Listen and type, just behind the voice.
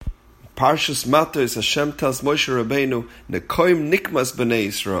Parshas Matos, Hashem tells Moshe Rabbeinu, Nekoim nikmas b'nei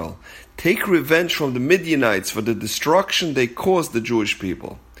Yisrael. Take revenge from the Midianites for the destruction they caused the Jewish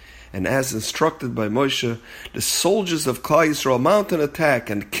people. And as instructed by Moshe, the soldiers of Klal Yisrael mount an attack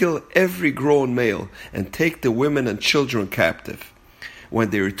and kill every grown male and take the women and children captive.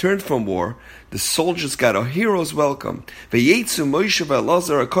 When they returned from war, the soldiers got a hero's welcome. All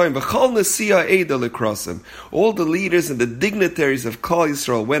the leaders and the dignitaries of Klal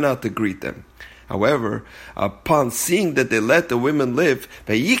Yisrael went out to greet them. However, upon seeing that they let the women live,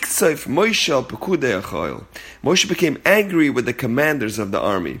 Moshe became angry with the commanders of the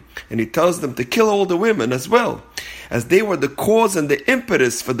army, and he tells them to kill all the women as well, as they were the cause and the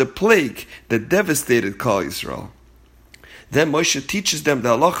impetus for the plague that devastated Klal Yisrael. Then Moshe teaches them the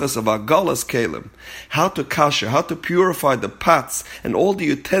halachas of Agalas Kelim, how to kasher, how to purify the pots and all the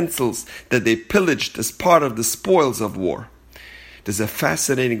utensils that they pillaged as part of the spoils of war. There's a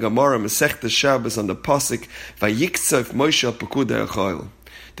fascinating Gemara, Masechta Shabbos, on the pasuk Vayiktzov Moshe al Pekudei HaChoil.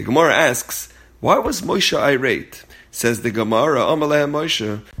 The Gemara asks, why was Moshe irate? Says the Gemara, Amalei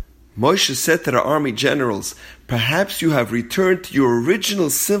Moshe. Moshe said to the army generals, perhaps you have returned to your original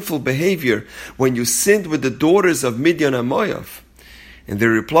sinful behavior when you sinned with the daughters of Midian and Moav. And they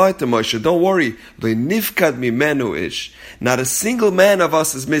replied to Moshe, don't worry, nifkad mimenu ish. Not a single man of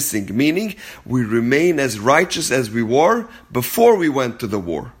us is missing, meaning we remain as righteous as we were before we went to the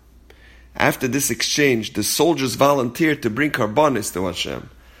war. After this exchange, the soldiers volunteered to bring karbanis to Hashem.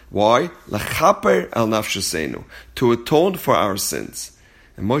 Why? Lachaper al nafshasenu, to atone for our sins.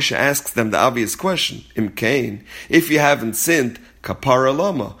 And Moshe asks them the obvious question, Imkain, if you haven't sinned, kapara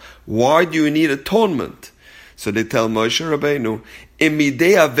lama, why do you need atonement? So they tell Moshe Rabbeinu,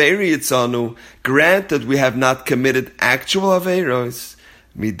 Imidei averi yitzanu, granted we have not committed actual averos,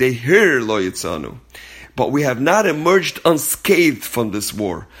 midei hir lo yitzanu, but we have not emerged unscathed from this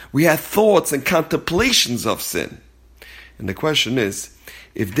war. We had thoughts and contemplations of sin. And the question is,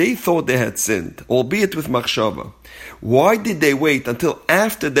 if they thought they had sinned, albeit with machshava, why did they wait until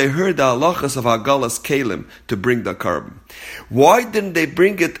after they heard the halachas of Agalas Kelim to bring the carbon? Why didn't they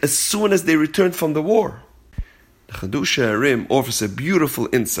bring it as soon as they returned from the war? The Chidush HaRim offers a beautiful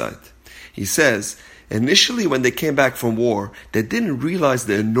insight. He says, initially when they came back from war, they didn't realize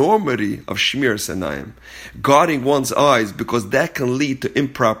the enormity of Shmir Sanayim, guarding one's eyes, because that can lead to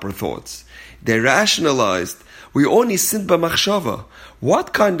improper thoughts. They rationalized, we only sinned by machshava.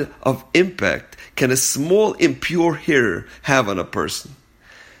 What kind of impact can a small impure hearer have on a person?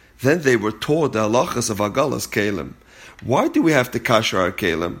 Then they were taught the halachas of Agalas Kelim. Why do we have to kasher our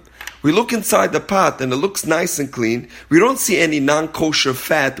kelim? We look inside the pot and it looks nice and clean. We don't see any non-kosher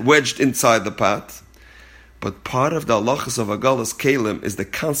fat wedged inside the pot. But part of the halachas of Agalas Kelim is the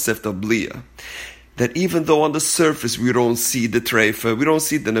concept of bliya. That even though on the surface we don't see the treifa, we don't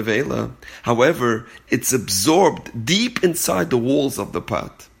see the nevela, however, it's absorbed deep inside the walls of the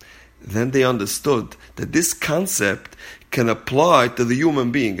pot. Then they understood that this concept can apply to the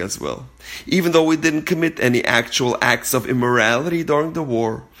human being as well. Even though we didn't commit any actual acts of immorality during the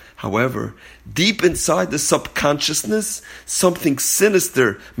war, however, deep inside the subconsciousness, something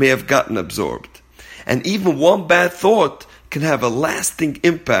sinister may have gotten absorbed. And even one bad thought can have a lasting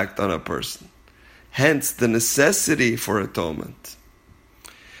impact on a person. Hence the necessity for atonement.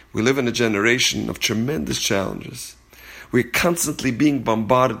 We live in a generation of tremendous challenges. We're constantly being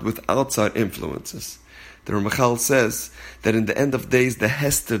bombarded with outside influences. The Ramachal says that in the end of days, the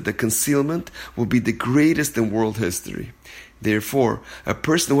hester, the concealment, will be the greatest in world history. Therefore, a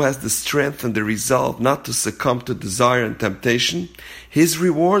person who has the strength and the resolve not to succumb to desire and temptation, his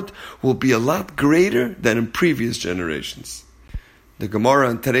reward will be a lot greater than in previous generations. The Gemara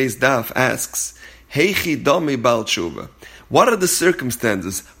on today's daf asks, Heichi dami bal tshuva. What are the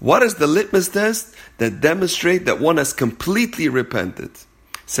circumstances? What is the litmus test that demonstrate that one has completely repented?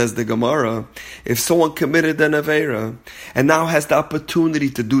 Says the Gemara, if someone committed an Aveira and now has the opportunity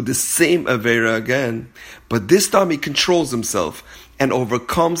to do the same Aveira again, but this time he controls himself and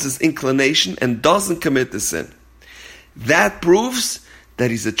overcomes his inclination and doesn't commit the sin, that proves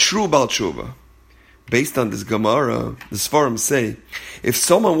that he's a true Baal Tshuva. Based on this Gemara, the Sfarim say, if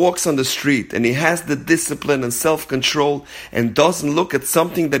someone walks on the street and he has the discipline and self-control and doesn't look at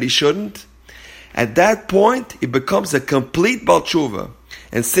something that he shouldn't, at that point he becomes a complete Baal Tshuva.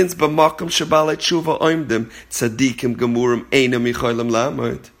 And since b'makom shebalei tshuva oimdim tzadikim gemurim einam yicholim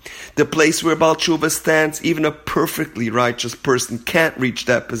la'amod, the place where Baal Tshuva stands, even a perfectly righteous person can't reach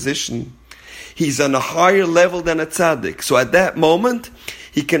that position. He's on a higher level than a tzaddik. So at that moment,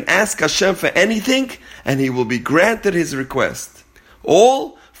 he can ask Hashem for anything, and he will be granted his request.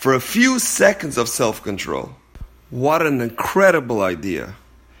 All for a few seconds of self-control. What an incredible idea.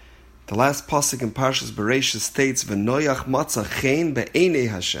 The last pasuk in Parshas Bereishis states, "V'Noach matza chen be'enei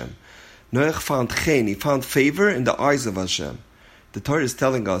Hashem." Noach found chen, he found favor in the eyes of Hashem. The Torah is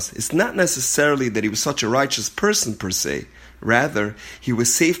telling us it's not necessarily that he was such a righteous person per se. Rather, he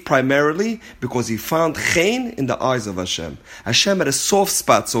was saved primarily because he found chen in the eyes of Hashem. Hashem had a soft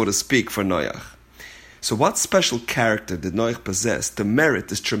spot, so to speak, for Noach. So what special character did Noach possess to merit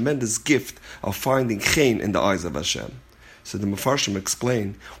this tremendous gift of finding chen in the eyes of Hashem? So the Mefarshim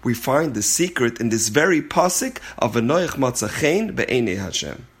explain, we find the secret in this very pasuk of V'Noach matza chen be'enei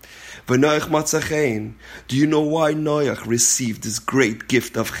Hashem. V'Noach matza chen. Do you know why Noach received this great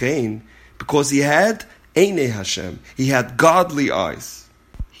gift of chen? Because he had Einei Hashem. He had godly eyes.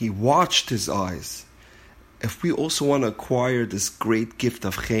 He watched his eyes. If we also want to acquire this great gift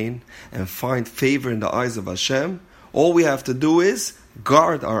of chen and find favor in the eyes of Hashem, all we have to do is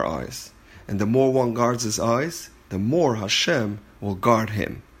guard our eyes. And the more one guards his eyes, the more Hashem will guard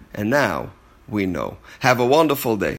him. And now we know. Have a wonderful day.